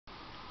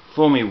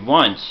Fool me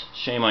once,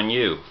 shame on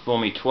you. Fool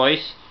me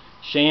twice,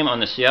 shame on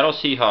the Seattle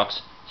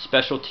Seahawks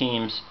special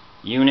teams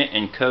unit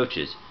and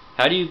coaches.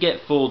 How do you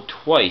get fooled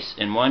twice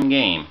in one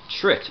game,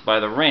 tricked by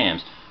the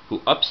Rams,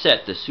 who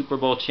upset the Super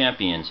Bowl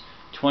champions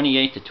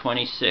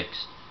 28-26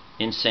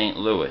 in St.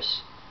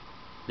 Louis?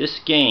 This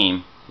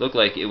game looked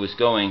like it was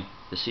going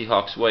the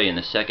Seahawks' way in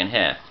the second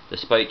half,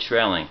 despite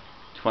trailing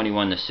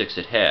 21-6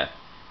 at half.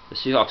 The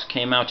Seahawks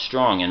came out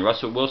strong, and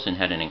Russell Wilson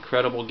had an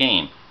incredible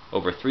game,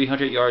 over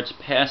 300 yards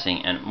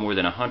passing and more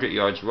than 100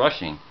 yards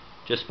rushing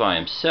just by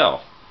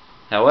himself.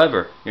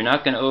 However, you're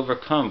not going to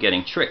overcome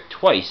getting tricked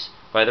twice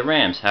by the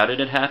Rams. How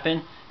did it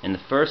happen? In the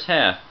first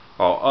half,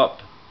 while up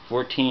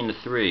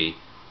 14-3,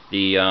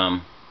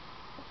 the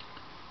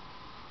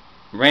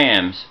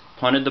Rams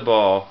punted the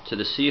ball to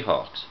the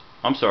Seahawks.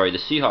 I'm sorry, the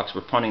Seahawks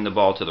were punting the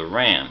ball to the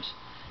Rams,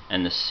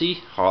 and the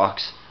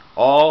Seahawks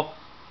all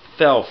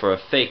fell for a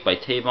fake by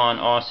Tavon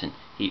Austin.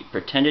 He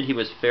pretended he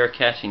was fair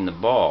catching the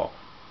ball.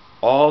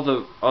 All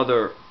the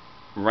other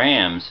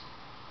Rams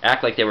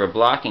act like they were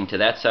blocking to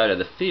that side of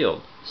the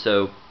field.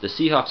 So the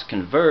Seahawks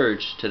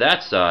converged to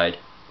that side,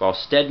 while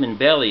Stedman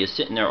Bailey is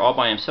sitting there all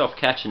by himself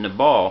catching the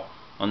ball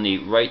on the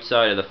right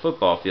side of the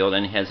football field,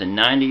 and he has a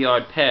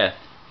 90-yard path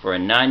for a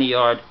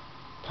 90-yard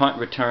punt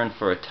return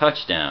for a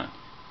touchdown.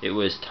 It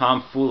was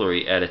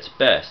tomfoolery at its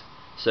best.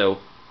 So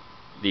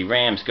the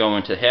Rams go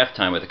into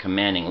halftime with a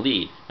commanding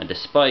lead, and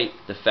despite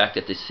the fact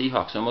that the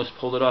Seahawks almost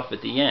pulled it off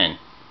at the end,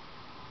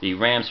 the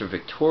Rams were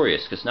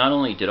victorious, because not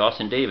only did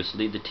Austin Davis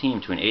lead the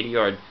team to an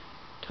 80-yard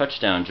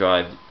touchdown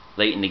drive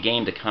late in the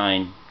game to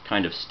kind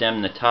of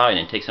stem the tide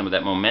and take some of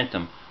that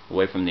momentum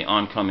away from the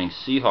oncoming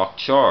Seahawk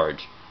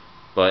charge,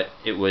 but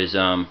it was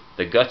the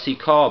gutsy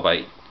call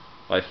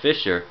by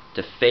Fisher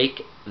to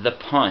fake the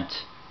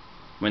punt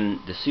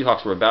when the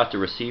Seahawks were about to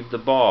receive the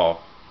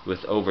ball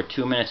with over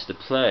 2 minutes to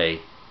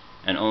play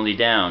and only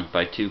down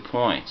by 2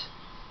 points.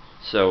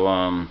 So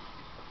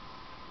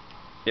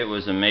it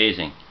was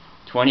amazing.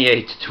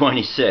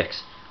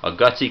 28-26, a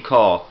gutsy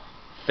call,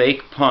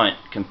 fake punt,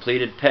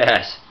 completed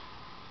pass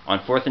on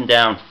 4th and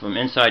down from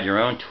inside your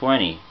own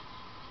 20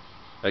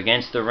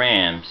 against the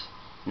Rams.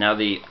 Now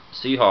the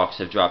Seahawks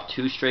have dropped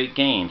 2 straight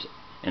games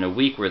in a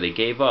week where they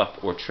gave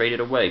up or traded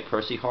away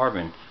Percy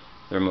Harvin,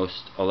 their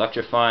most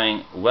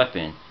electrifying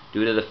weapon,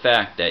 due to the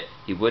fact that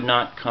he would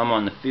not come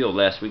on the field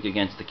last week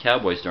against the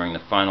Cowboys during the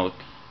final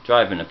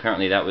drive, and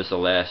apparently that was the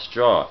last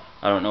straw.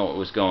 I don't know what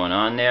was going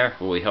on there.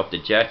 Will we help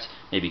the Jets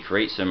maybe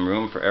create some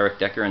room for Eric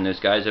Decker and those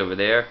guys over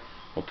there?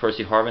 Well,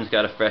 Percy Harvin's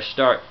got a fresh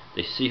start.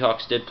 The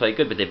Seahawks did play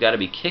good, but they've got to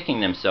be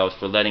kicking themselves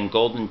for letting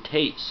Golden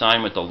Tate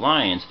sign with the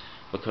Lions,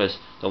 because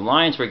the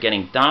Lions were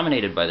getting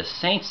dominated by the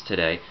Saints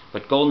today,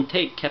 but Golden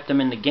Tate kept them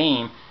in the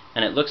game,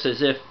 and it looks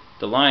as if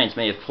the Lions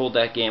may have pulled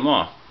that game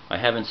off. I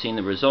haven't seen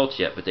the results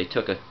yet, but they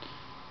took a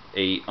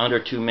under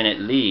 2-minute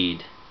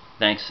lead,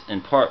 thanks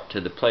in part to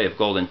the play of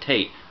Golden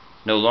Tate,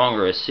 no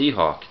longer a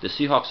Seahawk. The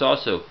Seahawks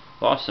also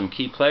lost some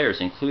key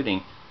players,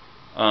 including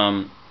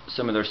some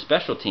of their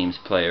special teams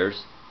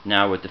players,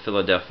 now with the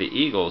Philadelphia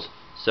Eagles.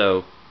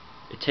 So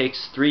it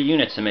takes 3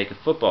 units to make a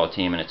football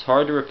team, and it's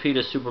hard to repeat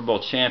as Super Bowl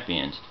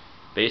champions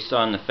based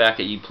on the fact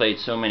that you played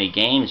so many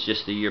games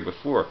just the year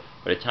before.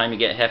 By the time you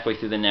get halfway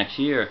through the next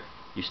year,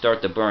 you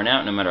start to burn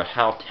out no matter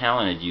how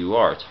talented you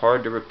are. It's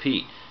hard to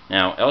repeat.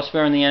 Now,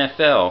 elsewhere in the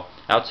NFL,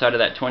 outside of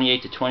that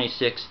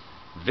 28-26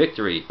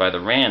 victory by the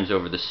Rams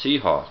over the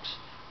Seahawks,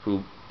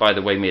 who, by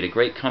the way, made a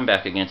great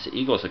comeback against the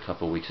Eagles a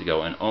couple weeks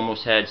ago and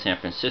almost had San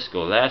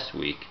Francisco last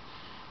week,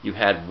 you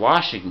had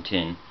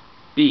Washington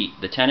beat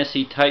the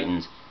Tennessee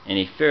Titans in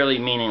a fairly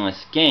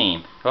meaningless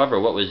game. However,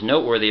 what was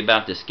noteworthy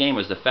about this game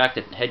was the fact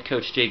that head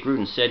coach Jay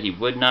Gruden said he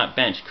would not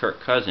bench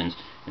Kirk Cousins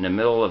in the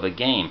middle of a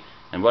game.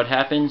 And what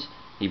happens?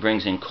 He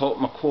brings in Colt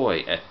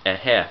McCoy at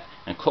half,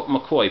 and Colt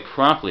McCoy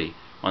promptly,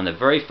 on the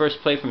very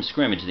first play from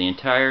scrimmage the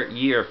entire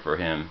year for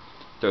him,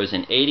 throws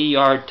an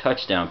 80-yard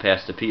touchdown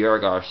pass to Pierre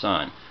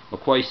Garçon.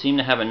 McCoy seemed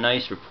to have a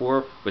nice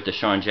rapport with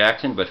Deshaun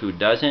Jackson, but who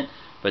doesn't?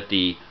 But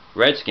the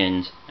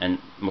Redskins and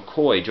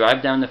McCoy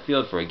drive down the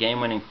field for a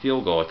game-winning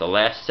field goal at the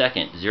last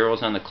second,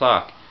 zeros on the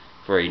clock,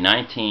 for a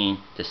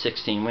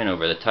 19-16 win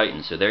over the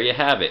Titans. So there you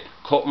have it.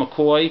 Colt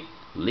McCoy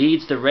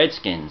leads the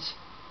Redskins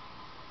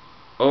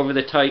over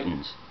the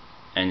Titans,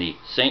 and the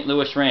St.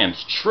 Louis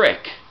Rams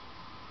trick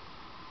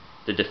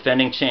the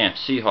defending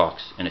champs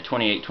Seahawks in a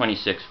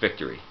 28-26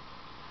 victory.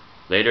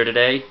 Later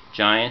today,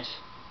 Giants,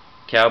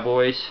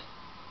 Cowboys,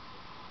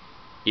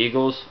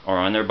 Eagles are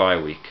on their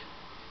bye week.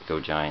 Go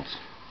Giants.